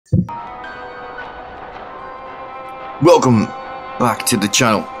Welcome back to the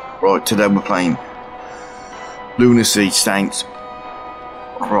channel. Right, today we're playing Lunacy Saints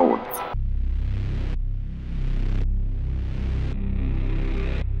Rhodes.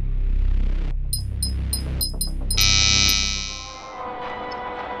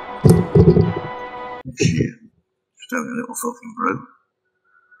 Shit. Just having a little fucking brew.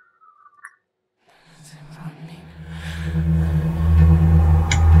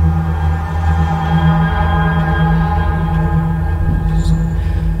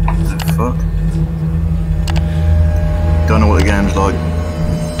 Don't know what the game's like.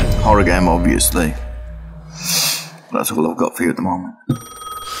 Horror game, obviously. That's all I've got for you at the moment.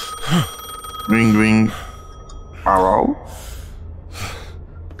 Ring, ring. Hello?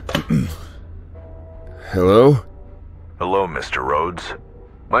 Hello? Hello, Mr. Rhodes.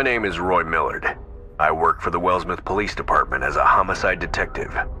 My name is Roy Millard. I work for the Wellsmouth Police Department as a homicide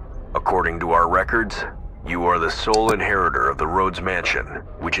detective. According to our records, you are the sole inheritor of the Rhodes Mansion,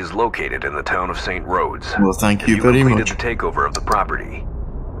 which is located in the town of St. Rhodes. Well, thank you very much. You completed the takeover of the property.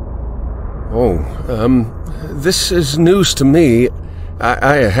 Oh, this is news to me.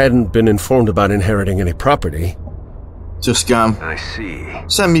 I hadn't been informed about inheriting any property. Just scam. I see.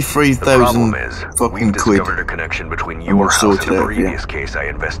 Send me 3,000 fucking we've quid. discovered a connection between your house and a previous case I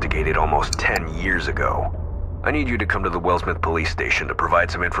investigated almost 10 years ago. I need you to come to the Wellsmouth Police Station to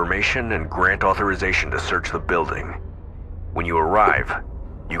provide some information and grant authorization to search the building. When you arrive,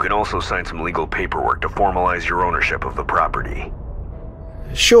 you can also sign some legal paperwork to formalize your ownership of the property.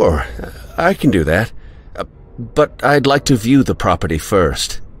 Sure, I can do that. But I'd like to view the property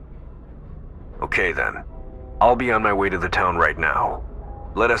first. Okay then. I'll be on my way to the town right now.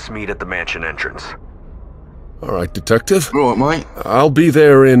 Let us meet at the mansion entrance. All right, Detective. Right, mate. I'll be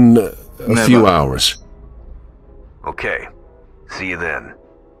there in a few hours. Okay. See you then.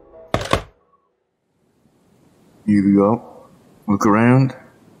 Here we go. Look around.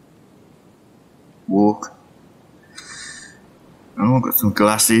 Walk. Oh, I've got some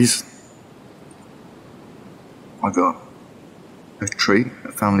glasses. I got a tree,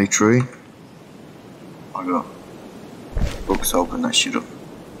 a family tree. I got books, open that shit up.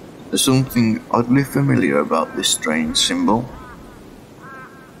 There's something oddly familiar about this strange symbol.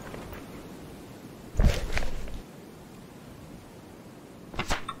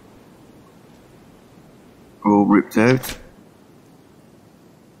 All ripped out.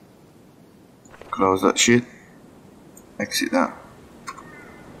 Close that shit. Exit that.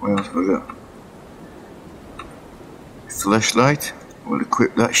 What else have I got? Flashlight. We'll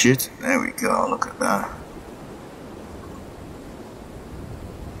equip that shit. There we go, look at that.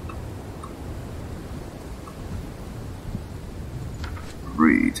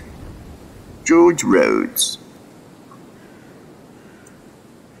 Read. George Rhodes.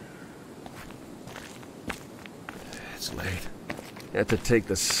 It's late. Had to take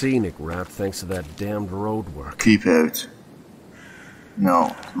the scenic route thanks to that damned road work. Keep out.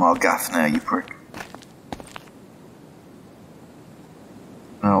 No, it's my gaff now, you prick.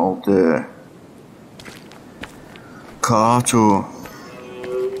 An old cart or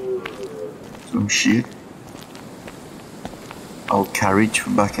some shit. Old carriage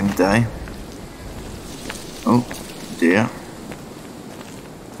from back in the day. Oh dear.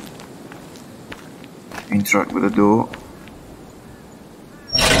 Interact with the door.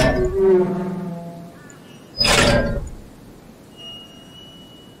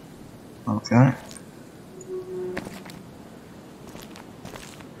 Okay.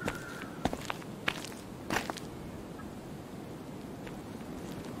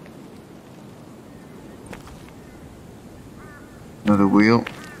 Another wheel.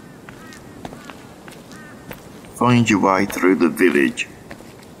 Find your way through the village.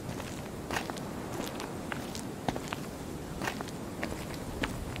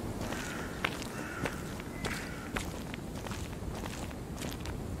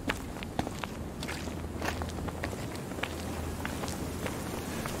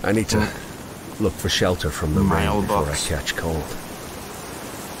 I need to look for shelter from the rain before I catch cold.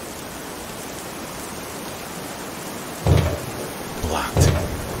 Blocked.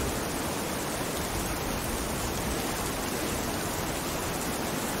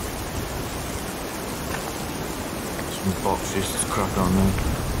 Some boxes to crack on there.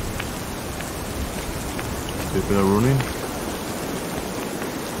 Do a bit of running.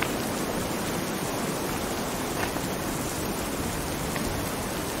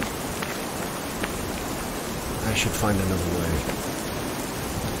 I should find another way.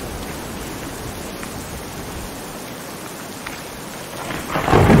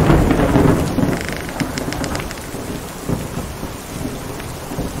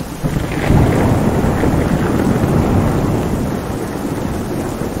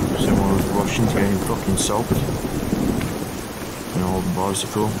 been soaked. An old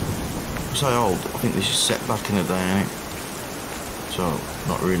bicycle. I say old, I think this is set back in the day, ain't it? So,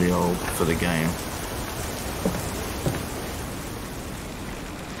 not really old for the game.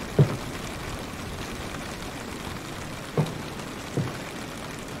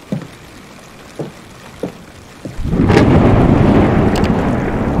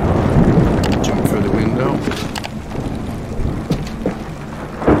 Jump through the window.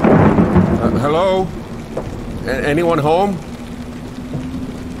 Hello? Anyone home?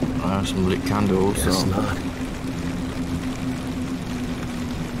 I have some lit candles. Guess so. not.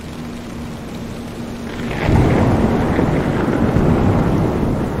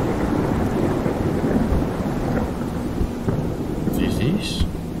 This is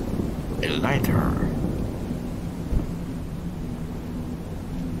a lighter.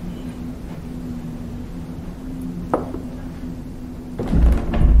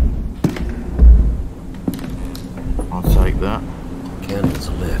 I'll take that. Candles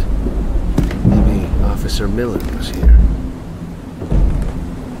lit. Maybe Officer Miller was here.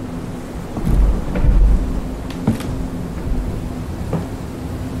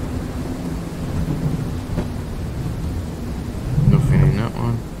 Nothing in that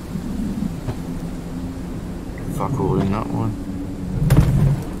one. Fuck all in that one.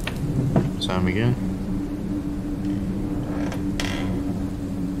 Same again.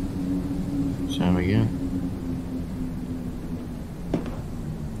 Same again.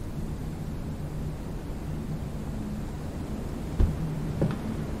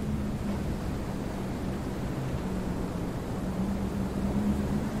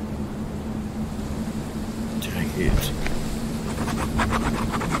 Take it.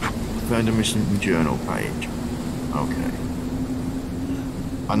 Found a missing journal page. Okay.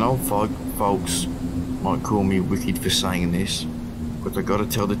 I know folks might call me wicked for saying this, but I gotta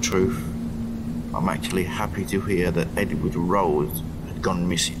tell the truth. I'm actually happy to hear that Edward Rhodes had gone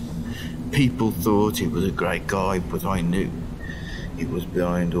missing. People thought he was a great guy, but I knew he was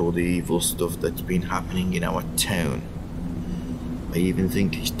behind all the evil stuff that's been happening in our town. I even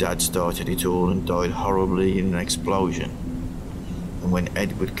think his dad started it all and died horribly in an explosion. And when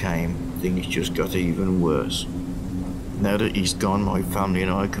Edward came, things just got even worse. Now that he's gone, my family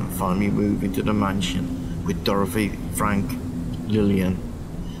and I can finally move into the mansion with Dorothy, Frank, Lillian,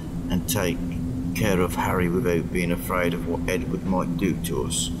 and take care of Harry without being afraid of what Edward might do to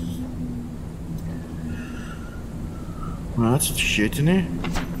us. Well, that's shit, isn't it?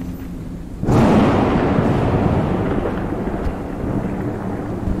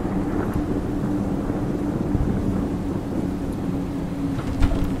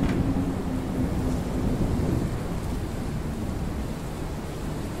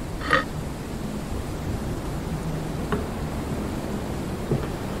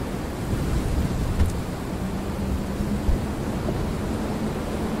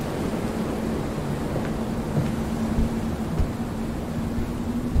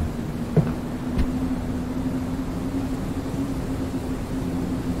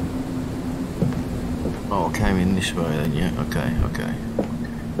 Oh, I came in this way then, yeah, okay.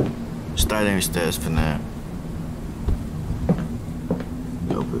 Stay downstairs for now. A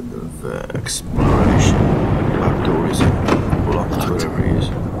little bit of exploration. Back door is blocked, whatever it is.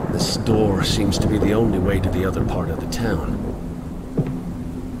 This door seems to be the only way to the other part of the town.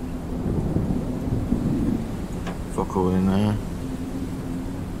 Fuck all in there.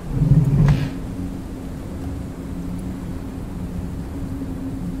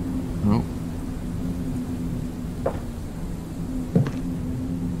 Nope.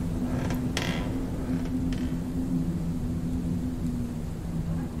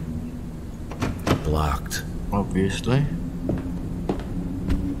 Blocked. Obviously.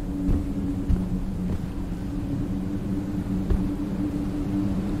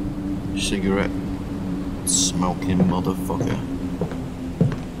 Cigarette smoking motherfucker.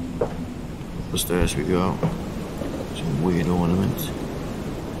 Up the stairs we go. Some weird ornament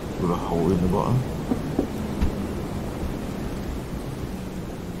with a hole in the bottom.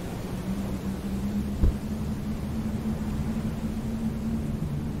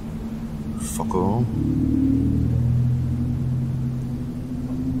 Fuck all.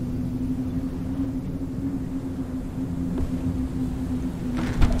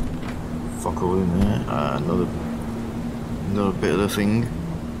 Fuck all in there. Another bit of the thing.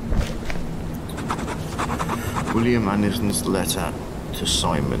 William Anderson's letter to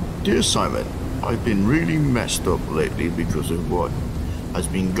Simon. Dear Simon, I've been really messed up lately because of what has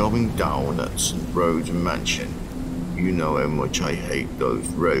been going down at St. Rhodes Mansion. You know how much I hate those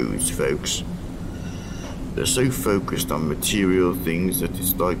Rhodes folks. They're so focused on material things that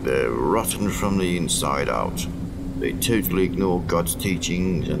it's like they're rotten from the inside out. They totally ignore God's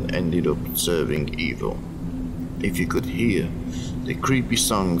teachings and ended up serving evil. If you could hear the creepy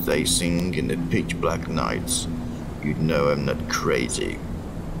songs they sing in the pitch black nights, you'd know I'm not crazy.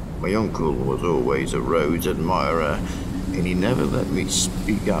 My uncle was always a Rhodes admirer, and he never let me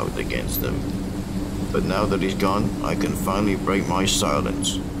speak out against them. But now that he's gone, I can finally break my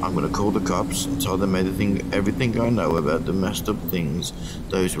silence. I'm gonna call the cops and tell them everything I know about the messed up things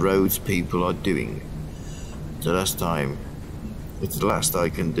those Rhodes people are doing. It's the least I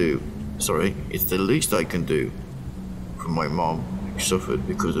can do. It's the least I can do for my mom, who suffered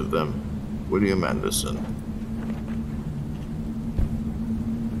because of them. William Anderson.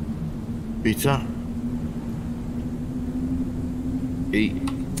 Peter? E.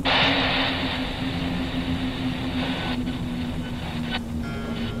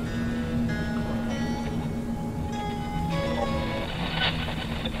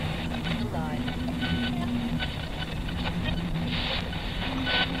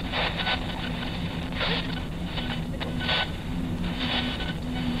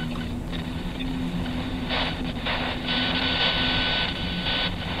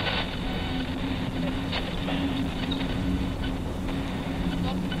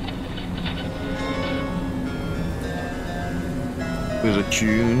 With a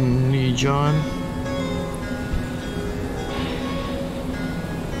tune, John.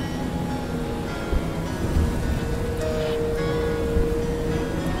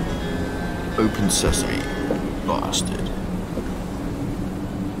 Open sesame, bastard.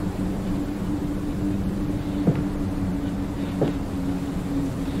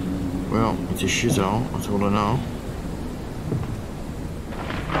 Well, it's a shithole, that's all I know.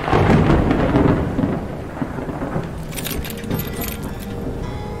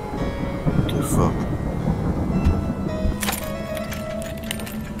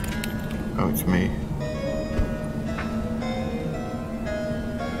 It's me.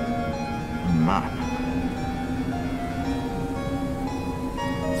 Map.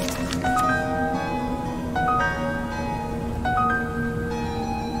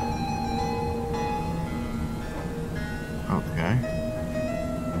 Okay.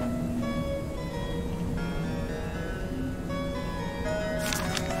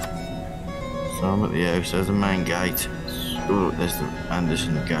 So I'm at the house, there's the main gate. Oh, there's the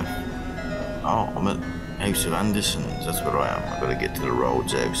Anderson gate. Oh, I'm at House of Andersons, that's where I am. I've got to get to the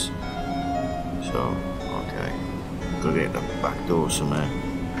Rhodes house. So, okay. Got to get the back door somewhere.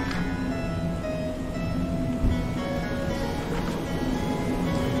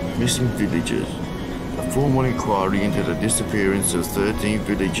 Missing villagers. A formal inquiry into the disappearance of 13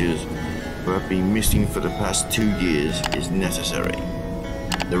 villagers who have been missing for the past 2 years is necessary.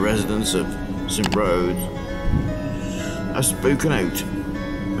 The residents of St. Rhodes have spoken out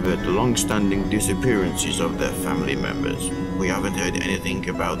about the long-standing disappearances of their family members. We haven't heard anything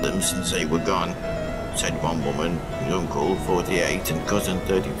about them since they were gone, said one woman. His uncle, 48, and cousin,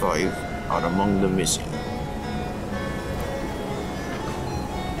 35, are among the missing.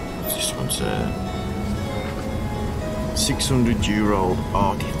 What's this one say? 600-year-old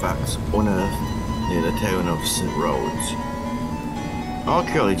artifacts unearthed near the town of St. Rhodes.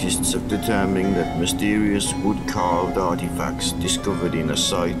 Archaeologists have determined that mysterious wood-carved artifacts discovered in a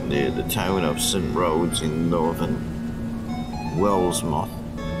site near the town of St. Rhodes in northern Wellsmouth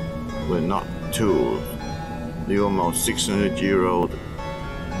were not tools. The almost 600-year-old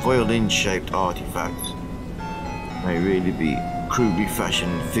violin-shaped artifacts may really be crudely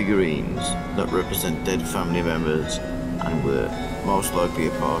fashioned figurines that represent dead family members and were most likely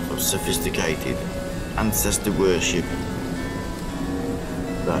a part of sophisticated ancestor worship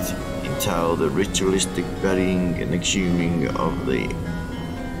that entail the ritualistic burying and exhuming of the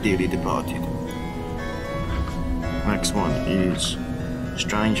dearly departed. Next one is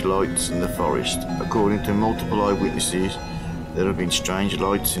strange lights in the forest. According to multiple eyewitnesses, there have been strange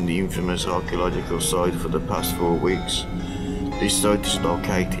lights in the infamous archaeological site for the past 4 weeks. This site is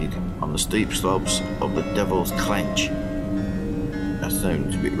located on the steep slopes of the Devil's Clench. That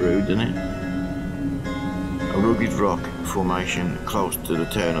sounds a bit rude, doesn't it? A rugged rock formation close to the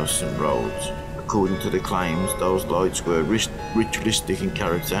town of St. Rhodes. According to the claims, those lights were ritualistic in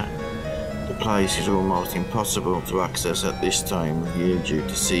character. The place is almost impossible to access at this time of year due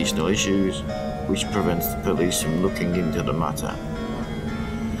to seasonal issues, which prevents the police from looking into the matter.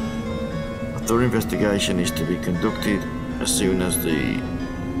 A thorough investigation is to be conducted as soon as the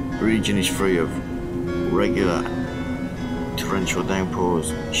region is free of regular torrential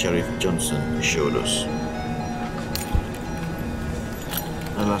downpours, Sheriff Johnson assured us.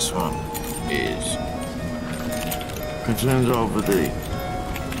 The last one is Concerns over the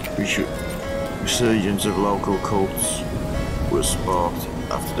resurgence of local cults were sparked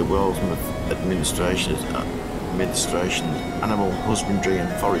after the Wellsmouth Administration's Animal Husbandry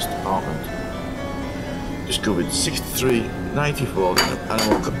and Forest Department discovered 63 native wild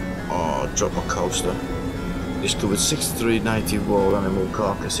animal drop my coaster. Discovered 63 native wild animal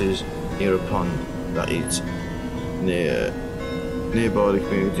carcasses near a pond that is nearby the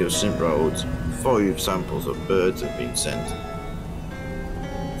community of St. Rhodes. 5 samples of birds have been sent to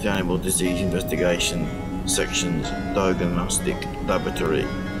the Animal Disease Investigation Section's Diagnostic Laboratory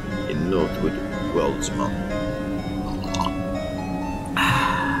in Northwood, Wellsmouth.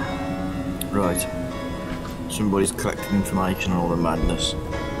 Right. Somebody's collecting information on all the madness.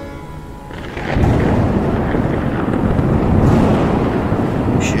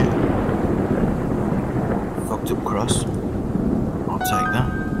 Shit. Fucked up cross. I'll take that.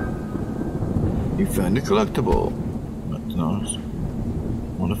 You found a collectible. That's nice. I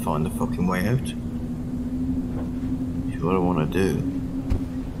want to find the fucking way out. It's what I want to do.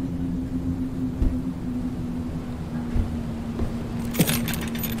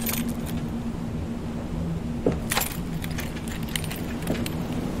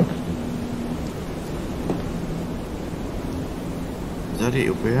 Is that it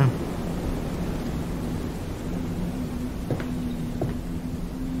up here?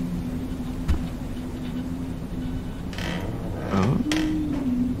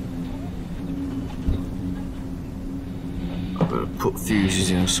 Put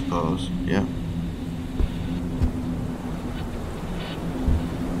fuses in, I suppose. Yeah.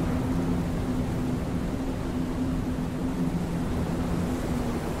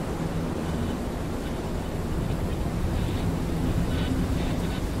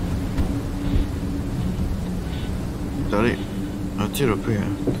 Is that it? That's it up here.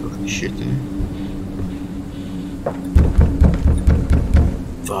 Fucking shit, eh?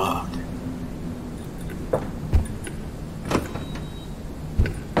 Fuck.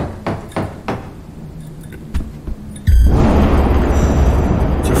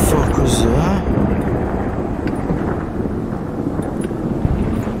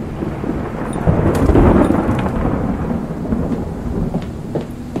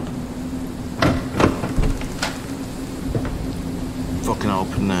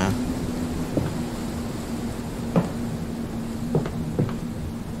 Open there.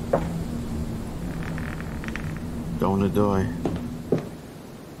 Don't wanna die.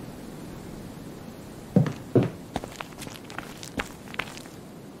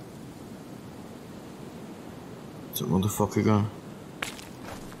 Is that motherfucker gone?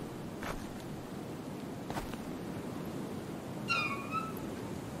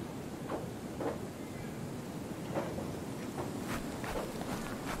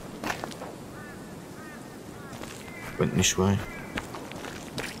 Went this way.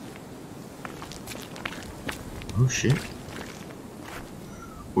 Oh shit.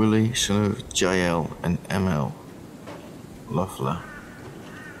 Willie, son of JL and ML Loeffler,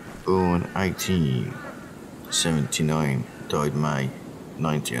 born 1879, died May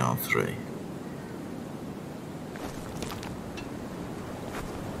 1903.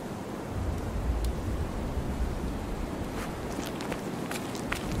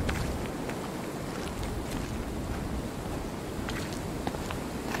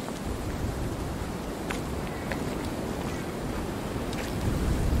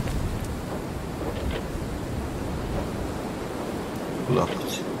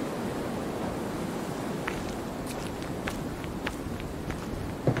 Locked.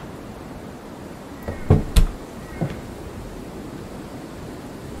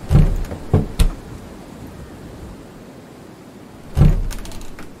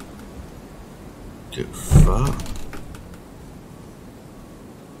 The fuck?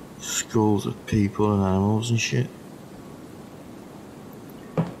 Skulls of people and animals and shit.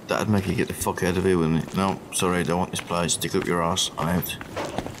 That'd make you get the fuck out of here, wouldn't it? No, sorry, I don't want this place. Stick up your ass. I'm out.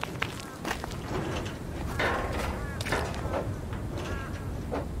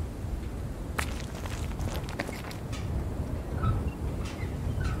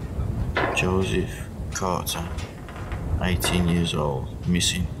 Joseph Carter, 18 years old,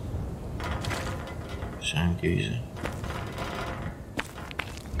 missing. Sam Geezer.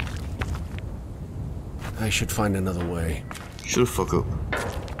 I should find another way. Shut the fuck up.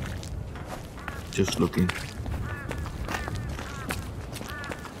 Just looking.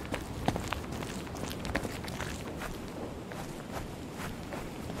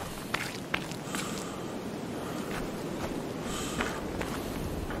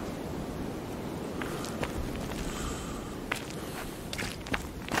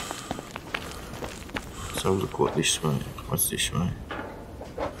 Let's have a look what this way. What's this way?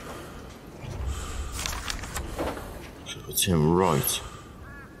 So if I turn right, it's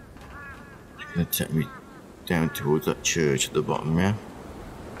going to take me down towards that church at the bottom, yeah?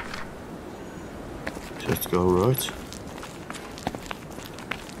 So let's go right.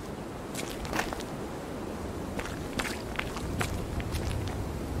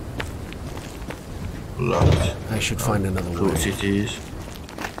 Locked. I should find another way. Of course it is.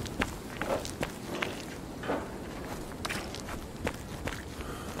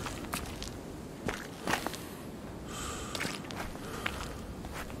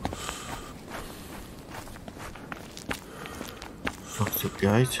 Fucked up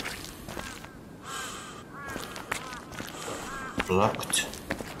gate. Blocked.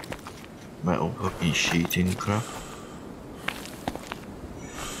 Metal fucking sheeting crap.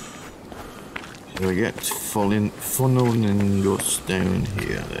 So I get funneling us down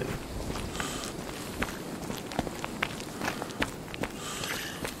here then.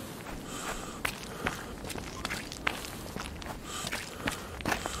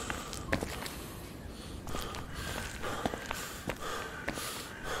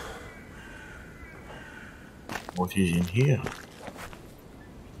 What is in here?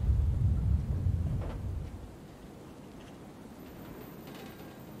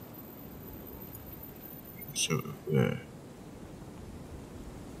 Sort of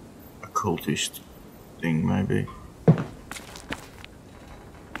occultist thing, maybe.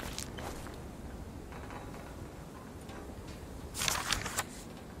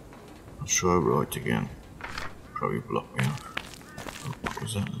 I'll try right again. Probably block me off. Oh, what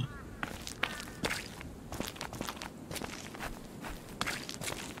was that?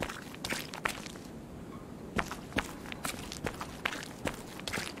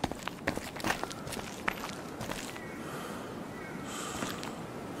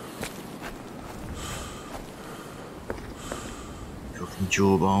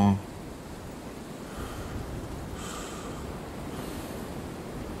 Jawbone.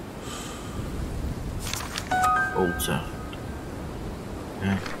 Altar.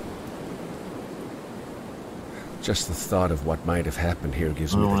 Yeah. Just the thought of what might have happened here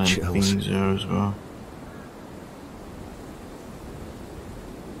gives me All the them chills. things there as well.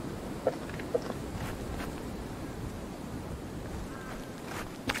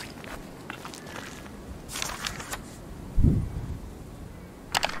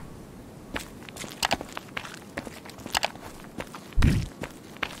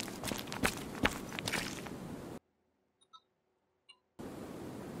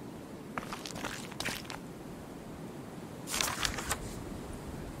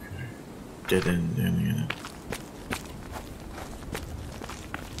 Dead end down here.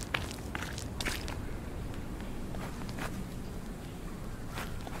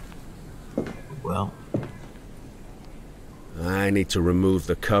 Well, I need to remove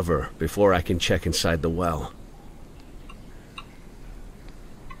the cover before I can check inside the well.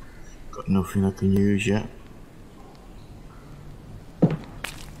 got nothing I can use yet.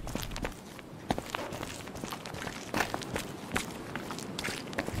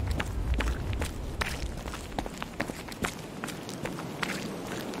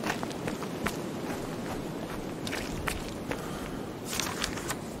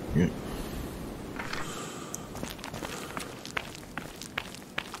 Yeah.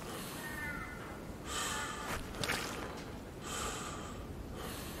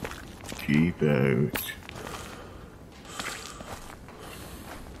 Keep out.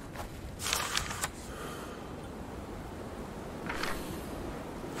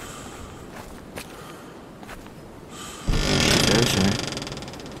 There's it.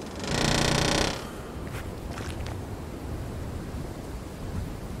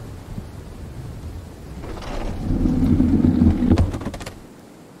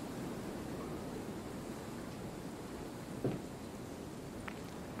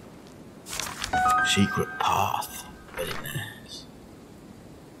 Secret path. Very nice.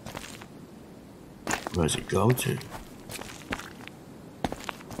 Where does it go to?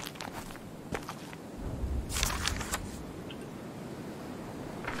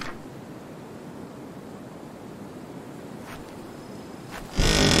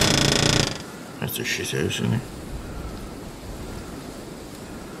 That's a shit house, isn't it?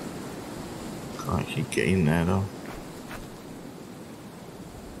 Can't keep getting there though.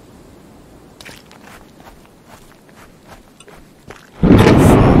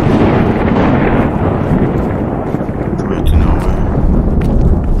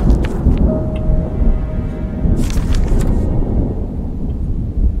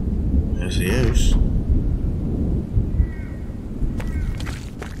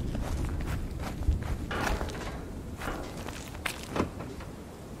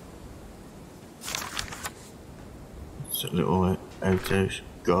 It's a little outhouse,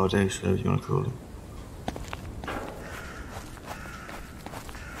 guardhouse, whatever you want to call it.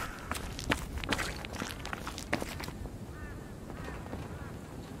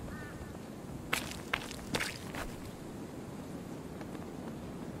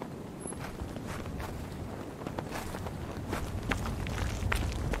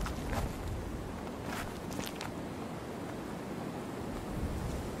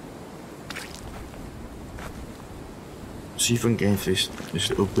 See if I can get into this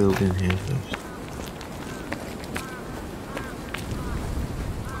little building here first.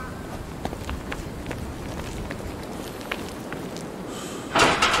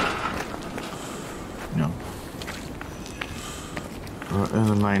 No. Right in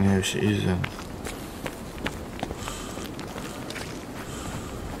the main house it is then.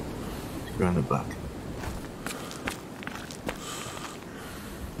 Let's go in the back.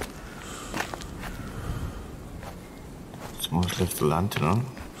 Someone's left the lantern on.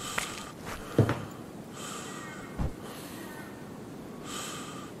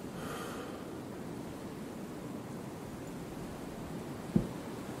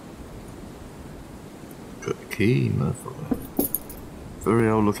 Got the key, motherfucker. Very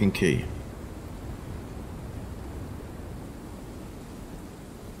old looking key.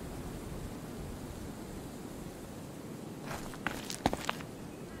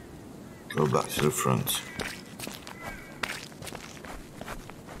 Go back to the front.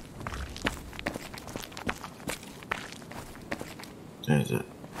 There's a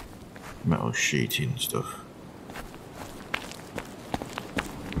metal sheeting stuff.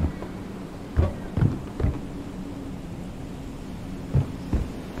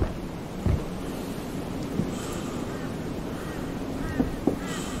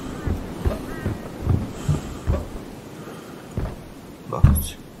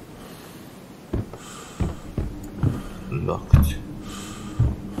 Locked. Locked.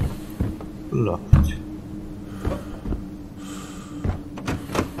 Locked.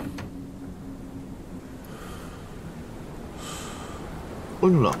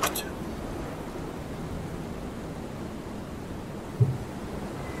 Unlocked.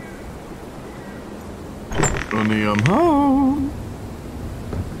 Honey, I'm home.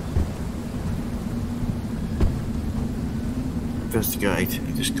 Investigate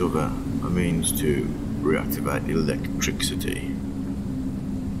and discover a means to reactivate electricity.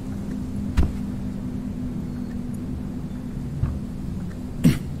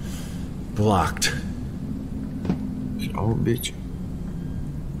 Blocked. Oh, bitch.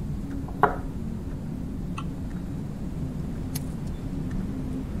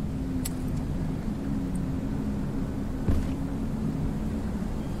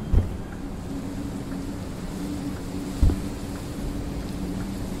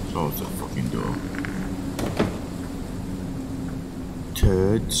 Close the fucking door.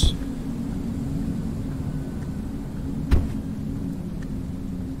 Turds.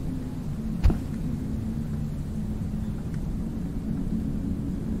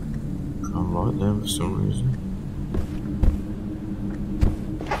 Come right there for some reason.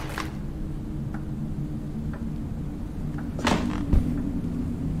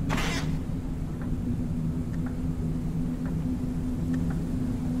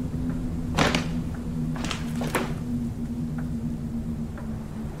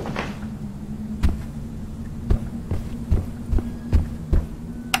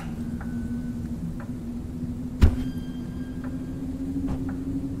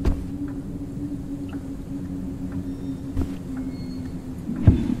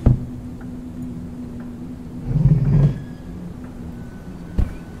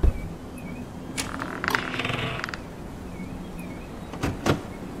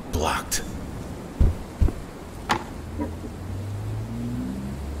 Blocked.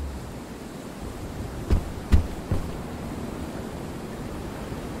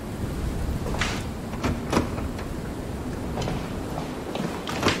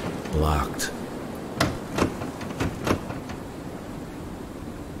 Locked.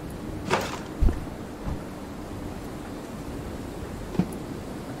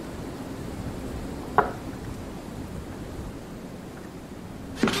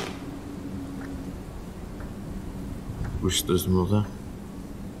 Whistler's mother.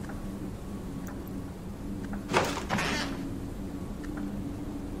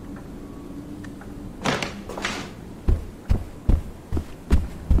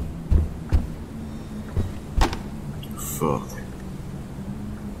 Fuck.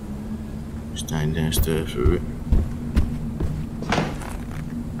 Staying downstairs for it.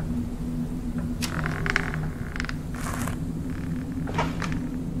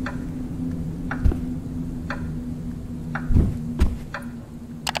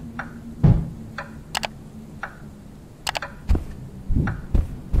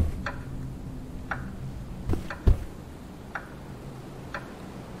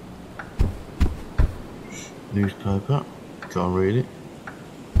 Newspaper. Can't read it.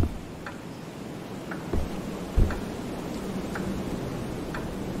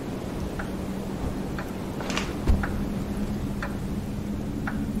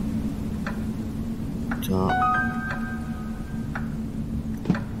 Top.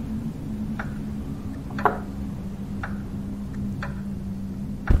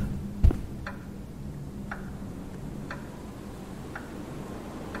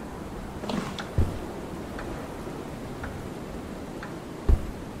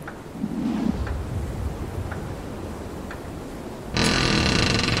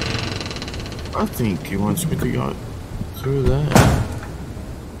 I think he wants me to go through there.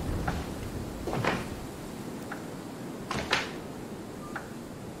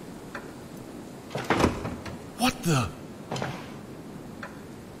 What the?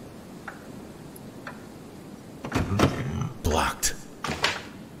 Blocked.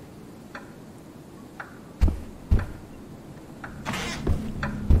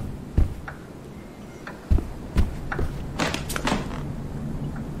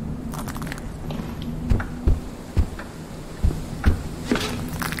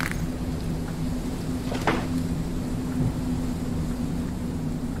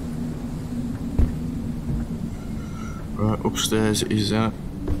 Right, upstairs is that.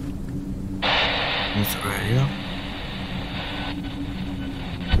 It's right here.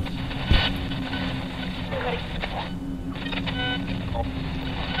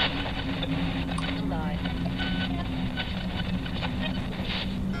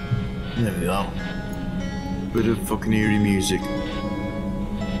 There we go. Bit of fucking eerie music.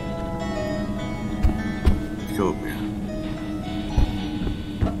 Let's go up here.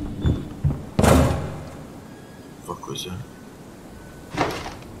 Fuck was that?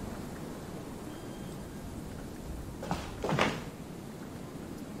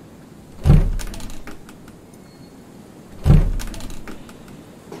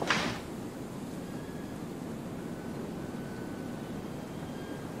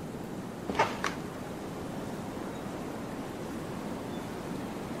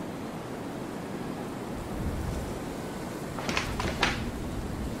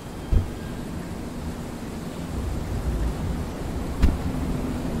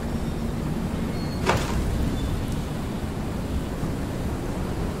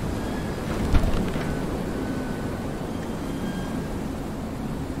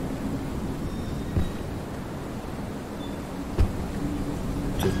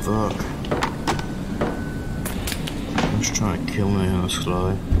 Fuck. I'm just trying to kill me on the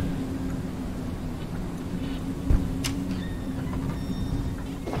sly.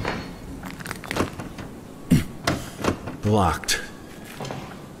 Blocked.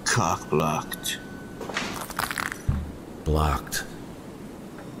 Cock blocked. Blocked.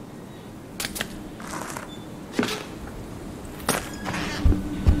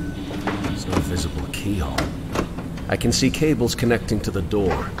 There's no visible keyhole. I can see cables connecting to the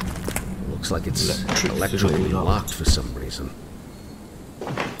door. Looks like it's electrically locked for some reason.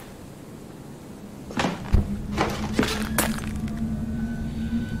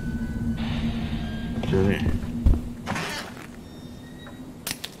 Did it?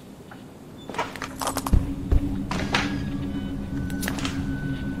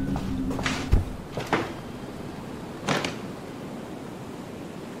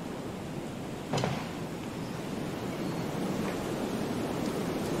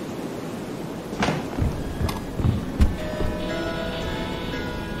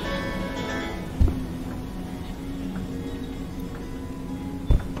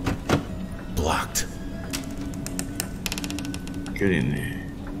 Blocked. Get in there.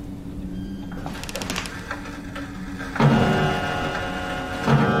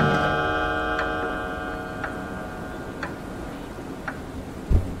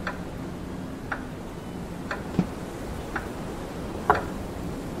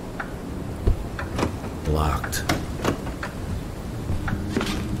 Blocked.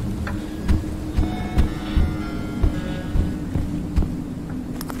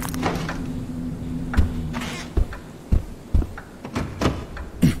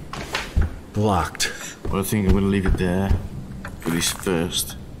 Blocked. Well, I think I'm gonna leave it there for this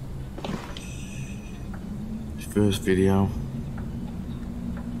first video.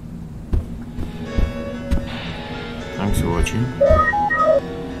 Thanks for watching,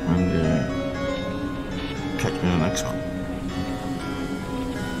 and catch me on the next one.